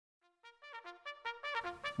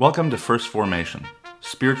Welcome to First Formation,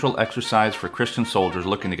 spiritual exercise for Christian soldiers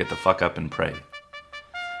looking to get the fuck up and pray.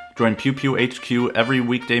 Join Pew Pew HQ every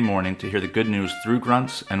weekday morning to hear the good news through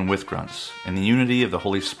grunts and with grunts, in the unity of the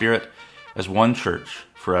Holy Spirit as one church,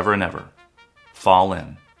 forever and ever. Fall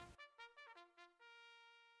in.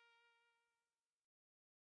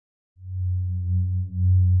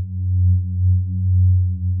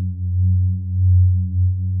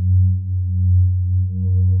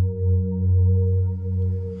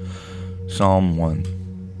 Psalm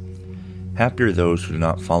 1. Happy are those who do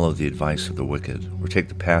not follow the advice of the wicked, or take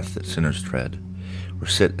the path that sinners tread, or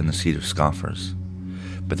sit in the seat of scoffers.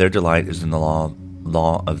 But their delight is in the law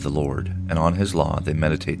of the Lord, and on his law they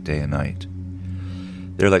meditate day and night.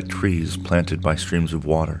 They are like trees planted by streams of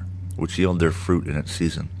water, which yield their fruit in its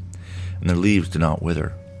season, and their leaves do not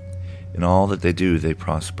wither. In all that they do they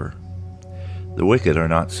prosper. The wicked are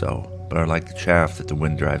not so, but are like the chaff that the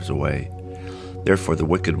wind drives away. Therefore the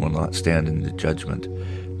wicked will not stand in the judgment,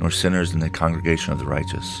 nor sinners in the congregation of the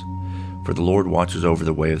righteous. For the Lord watches over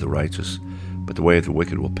the way of the righteous, but the way of the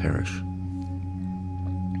wicked will perish.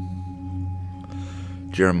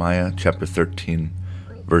 Jeremiah chapter 13,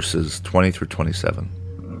 verses 20 through 27.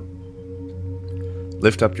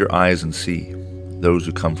 Lift up your eyes and see those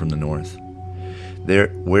who come from the north.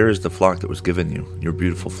 Where is the flock that was given you, your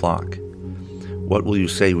beautiful flock? What will you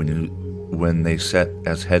say when they set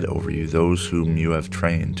as head over you those whom you have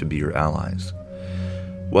trained to be your allies?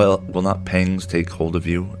 Well, will not pangs take hold of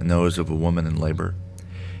you, and those of a woman in labor?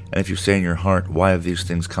 And if you say in your heart, why have these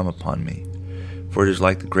things come upon me? For it is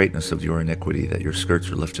like the greatness of your iniquity that your skirts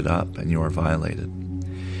are lifted up, and you are violated.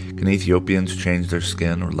 Can Ethiopians change their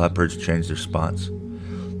skin, or leopards change their spots?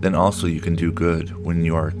 Then also you can do good who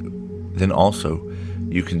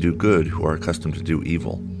are accustomed to do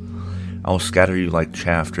evil. I will scatter you like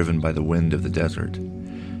chaff driven by the wind of the desert.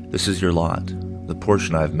 This is your lot, the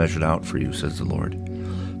portion I have measured out for you, says the Lord,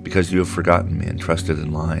 because you have forgotten me and trusted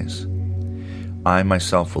in lies. I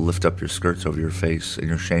myself will lift up your skirts over your face, and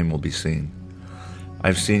your shame will be seen. I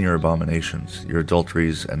have seen your abominations, your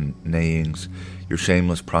adulteries and neighings, your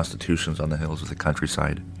shameless prostitutions on the hills of the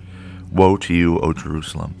countryside. Woe to you, O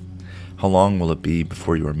Jerusalem! How long will it be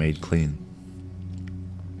before you are made clean?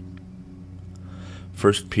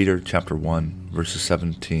 1 Peter chapter 1, verse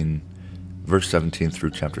 17 through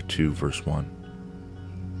chapter 2, verse 1.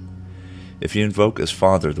 If you invoke as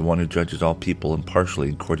Father the one who judges all people impartially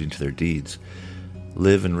according to their deeds,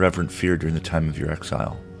 live in reverent fear during the time of your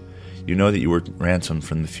exile. You know that you were ransomed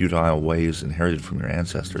from the futile ways inherited from your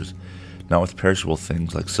ancestors, not with perishable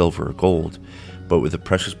things like silver or gold, but with the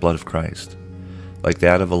precious blood of Christ, like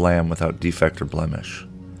that of a lamb without defect or blemish.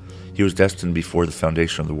 He was destined before the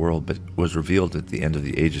foundation of the world, but was revealed at the end of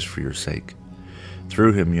the ages for your sake.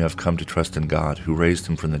 Through him you have come to trust in God, who raised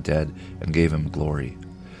him from the dead and gave him glory,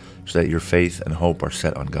 so that your faith and hope are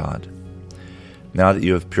set on God. Now that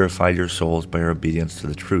you have purified your souls by your obedience to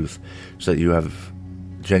the truth, so that you have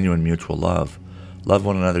genuine mutual love, love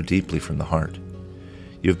one another deeply from the heart.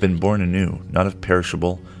 You have been born anew, not of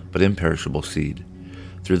perishable, but imperishable seed,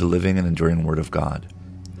 through the living and enduring word of God.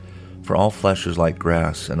 For all flesh is like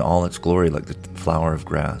grass, and all its glory like the flower of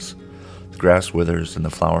grass. The grass withers and the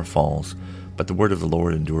flower falls, but the word of the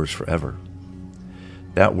Lord endures forever.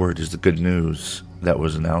 That word is the good news that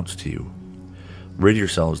was announced to you. Rid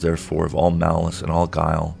yourselves, therefore, of all malice and all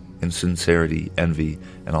guile, insincerity, envy,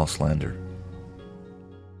 and all slander.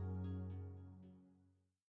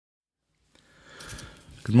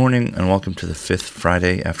 Good morning, and welcome to the 5th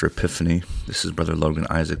Friday after Epiphany. This is Brother Logan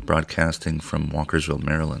Isaac broadcasting from Walkersville,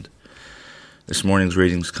 Maryland. This morning's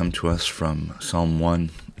readings come to us from Psalm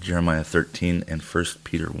 1, Jeremiah 13, and 1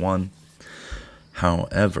 Peter 1.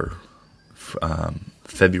 However,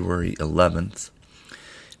 February 11th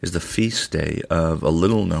is the feast day of a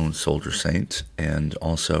little-known soldier saint and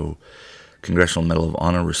also Congressional Medal of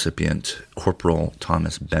Honor recipient Corporal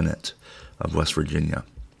Thomas Bennett of West Virginia.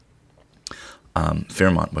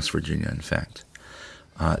 Fairmont, West Virginia, in fact.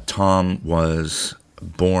 Tom was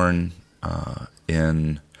born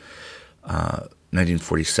in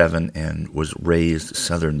 1947 and was raised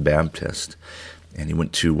Southern Baptist, and he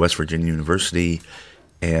went to West Virginia University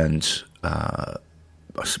and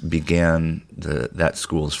began that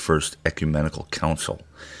school's first ecumenical council.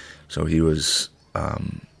 So he was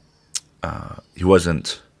he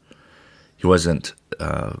wasn't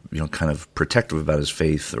kind of protective about his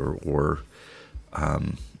faith or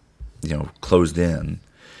closed in.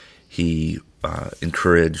 He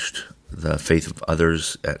encouraged the faith of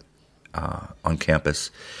others on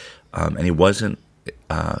campus, and he wasn't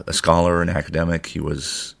a scholar or an academic.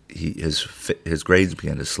 His grades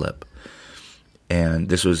began to slip, and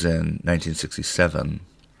this was in 1967.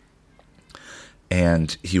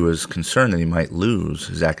 And he was concerned that he might lose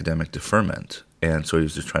his academic deferment. And so he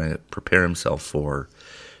was just trying to prepare himself for,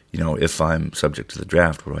 if I'm subject to the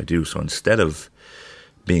draft, what do I do? So instead of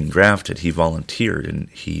being drafted, he volunteered and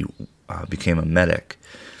he became a medic.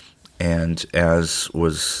 And as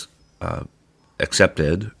was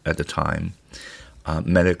accepted at the time,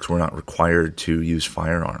 medics were not required to use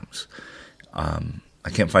firearms. I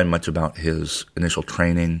can't find much about his initial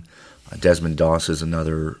training. Desmond Doss is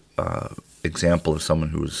another example of someone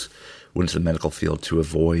who went to the medical field to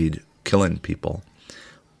avoid killing people.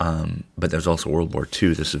 But there's also World War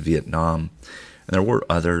II. This is Vietnam. And there were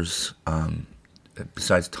others.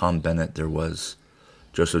 Besides Tom Bennett, there was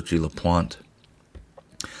Joseph G. LaPointe,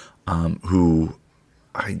 who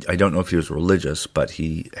I don't know if he was religious, but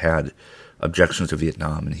he had objections to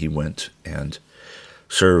Vietnam, and he went and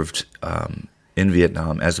served in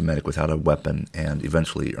Vietnam as a medic without a weapon, and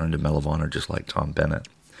eventually earned a Medal of Honor just like Tom Bennett.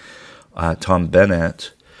 Tom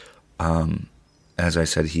Bennett, as I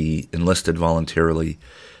said, he enlisted voluntarily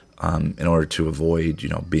in order to avoid,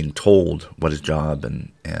 being told what his job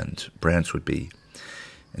and branch would be.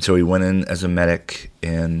 And so he went in as a medic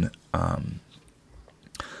in,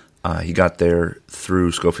 he got there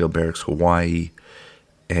through Schofield Barracks, Hawaii,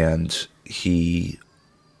 and he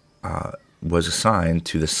was assigned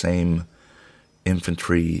to the same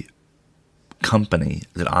infantry company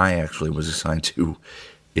that I actually was assigned to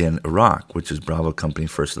in Iraq, which is Bravo Company,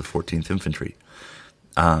 1st of the 14th Infantry.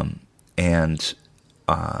 And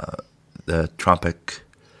the Tropic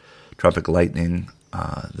Lightning,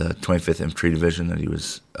 the 25th Infantry Division that he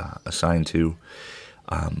was assigned to,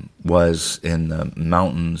 was in the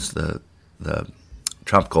mountains, the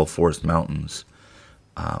tropical forest mountains,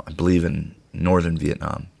 I believe in northern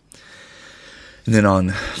Vietnam. And then on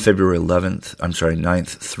February 9th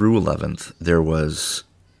through 11th, there was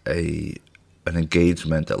an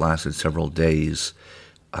engagement that lasted several days,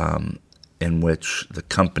 in which the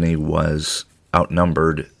company was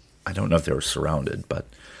outnumbered. I don't know if they were surrounded, but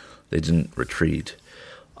they didn't retreat.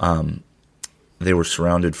 They were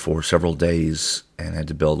surrounded for several days and had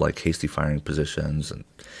to build like hasty firing positions and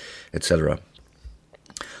etc.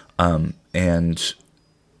 And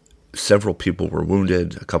several people were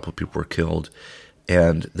wounded, a couple of people were killed,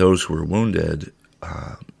 and those who were wounded,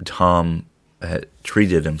 Tom had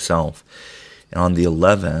treated himself. And on the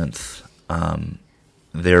 11th,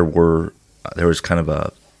 there was kind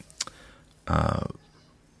of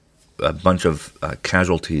a bunch of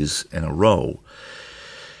casualties in a row,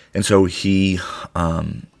 and so he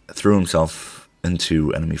threw himself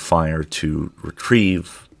into enemy fire to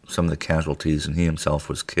retrieve some of the casualties, and he himself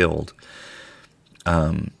was killed.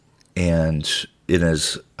 And in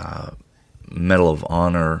his Medal of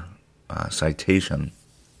Honor citation,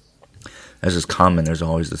 as is common, there's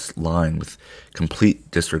always this line with complete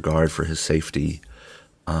disregard for his safety.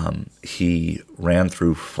 He ran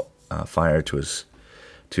through fire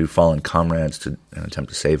to fallen comrades in an attempt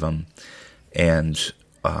to save them, and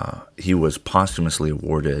he was posthumously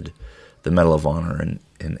awarded the Medal of Honor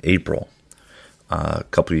in April, a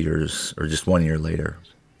couple of years, or just 1 year later,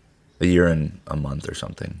 a year and a month or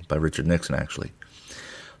something, by Richard Nixon, actually.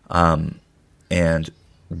 And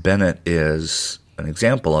Bennett is an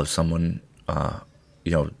example of someone,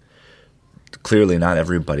 clearly not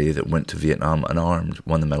everybody that went to Vietnam unarmed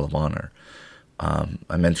won the Medal of Honor.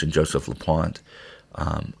 I mentioned Joseph LaPointe,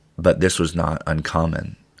 but this was not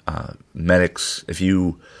uncommon. Medics, if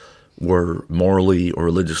you were morally or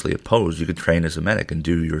religiously opposed, you could train as a medic and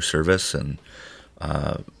do your service and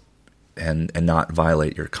not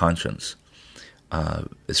violate your conscience.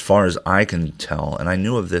 As far as I can tell, and I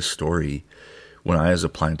knew of this story when I was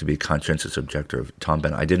applying to be a conscientious objector of Tom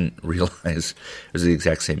Bennett. I didn't realize it was the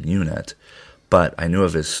exact same unit, but I knew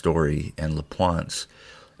of his story and LaPointe's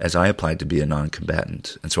as I applied to be a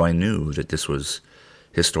non-combatant. And so I knew that this was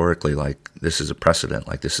historically, like, this is a precedent.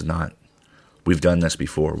 Like, this is not, we've done this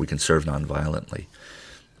before. We can serve nonviolently.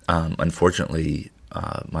 Unfortunately,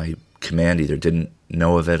 my command either didn't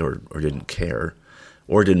know of it or didn't care,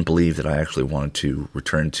 or didn't believe that I actually wanted to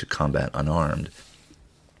return to combat unarmed,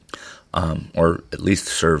 or at least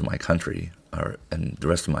serve my country and the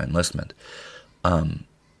rest of my enlistment.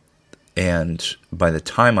 And by the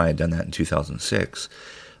time I had done that in 2006,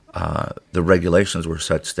 the regulations were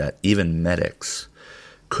such that even medics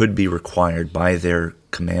could be required by their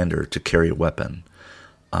commander to carry a weapon.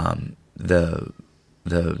 The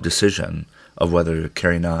decision of whether to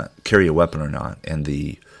carry a weapon or not, and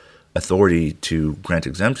the authority to grant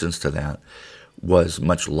exemptions to that, was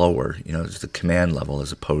much lower. It's the command level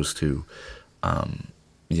as opposed to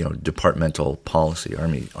departmental policy,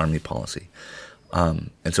 army policy.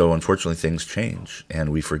 And so unfortunately things change and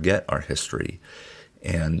we forget our history.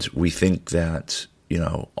 And we think that,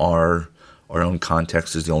 our own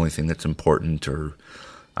context is the only thing that's important, or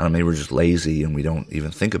I don't know, maybe we're just lazy and we don't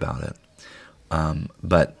even think about it.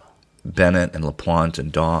 But Bennett and LaPlante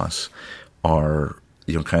and Doss are,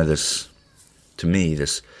 kind of this, to me,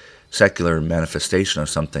 this secular manifestation of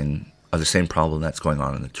something, of the same problem that's going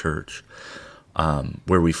on in the church,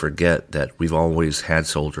 where we forget that we've always had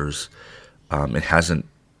soldiers. It hasn't,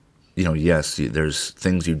 yes, there's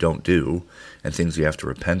things you don't do and things you have to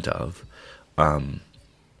repent of,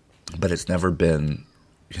 but it's never been,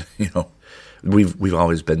 we've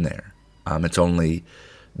always been there. It's only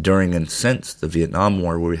during and since the Vietnam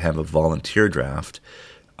War where we have a volunteer draft,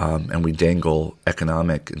 and we dangle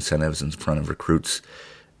economic incentives in front of recruits,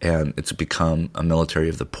 and it's become a military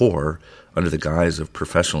of the poor under the guise of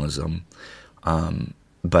professionalism.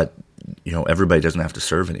 But everybody doesn't have to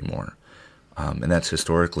serve anymore, and that's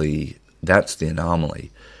the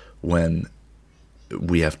anomaly when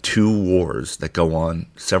we have two wars that go on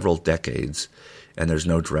several decades and there's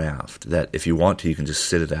no draft, that if you want to, you can just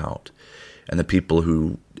sit it out. And the people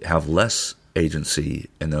who have less agency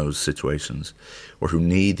in those situations, or who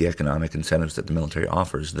need the economic incentives that the military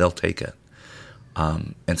offers, they'll take it.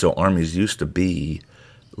 And so armies used to be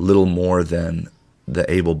little more than the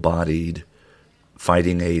able-bodied,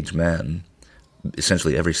 fighting-age men.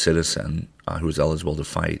 Essentially every citizen who was eligible to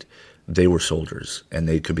fight, they were soldiers, and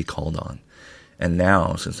they could be called on. And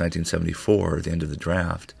now, since 1974, the end of the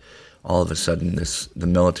draft, all of a sudden the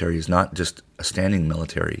military is not just a standing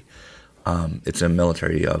military. It's a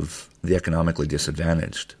military of the economically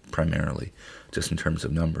disadvantaged, primarily, just in terms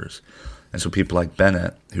of numbers. And so people like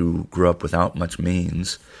Bennett, who grew up without much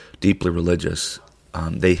means, deeply religious,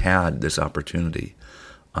 they had this opportunity.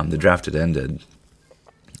 The draft had ended.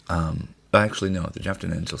 Actually, no, the draft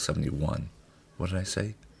didn't end until 71. What did I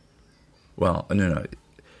say? Well, no.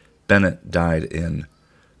 Bennett died in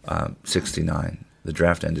 69. The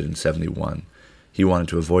draft ended in 71. He wanted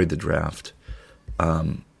to avoid the draft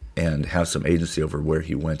and have some agency over where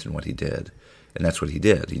he went and what he did. And that's what he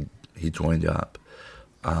did. He joined up.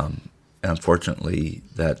 And unfortunately,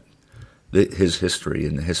 his history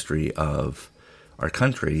and the history of our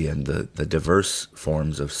country and the diverse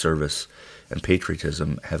forms of service and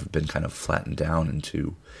patriotism have been kind of flattened down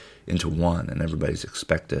into one, and everybody's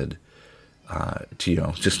expected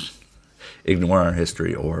to just ignore our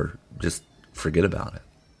history or just forget about it.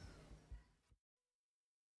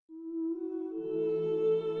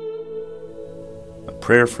 A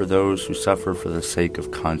prayer for those who suffer for the sake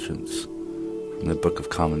of conscience, from the Book of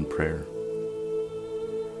Common Prayer.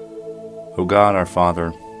 O God, our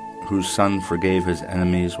Father, whose Son forgave his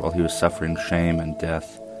enemies while he was suffering shame and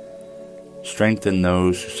death, strengthen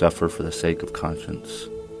those who suffer for the sake of conscience.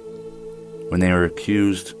 When they are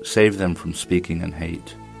accused, save them from speaking in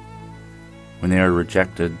hate. When they are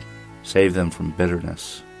rejected, save them from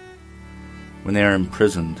bitterness. When they are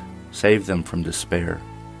imprisoned, save them from despair.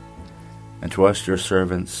 And to us, your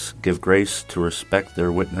servants, give grace to respect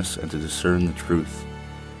their witness and to discern the truth,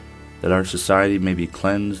 that our society may be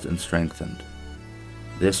cleansed and strengthened.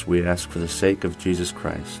 This we ask for the sake of Jesus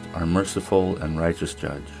Christ, our merciful and righteous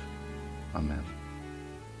Judge. Amen.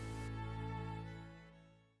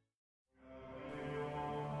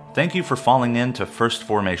 Thank you for falling in to First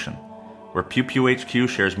Formation, where Pew Pew HQ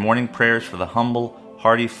shares morning prayers for the humble,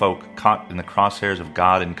 hardy folk caught in the crosshairs of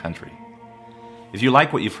God and country. If you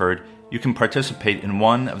like what you've heard, you can participate in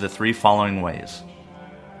one of the three following ways.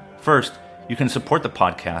 First, you can support the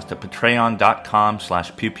podcast at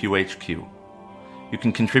patreon.com/pewpewhq. You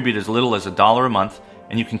can contribute as little as $1 a month,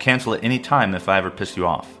 and you can cancel at any time if I ever piss you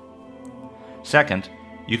off. Second,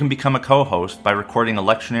 you can become a co-host by recording a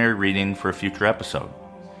lectionary reading for a future episode.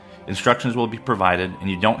 Instructions will be provided, and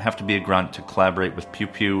you don't have to be a grunt to collaborate with Pew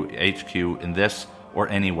Pew HQ in this or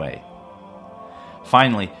any way.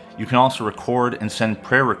 Finally, you can also record and send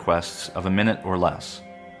prayer requests of a minute or less.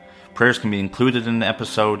 Prayers can be included in the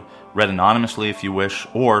episode, read anonymously if you wish,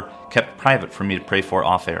 or kept private for me to pray for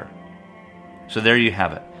off-air. So there you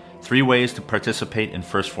have it, 3 ways to participate in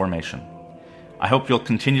First Formation. I hope you'll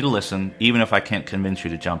continue to listen, even if I can't convince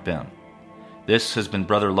you to jump in. This has been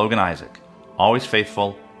Brother Logan Isaac, always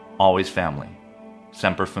faithful, always family.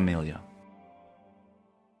 Semper Familia.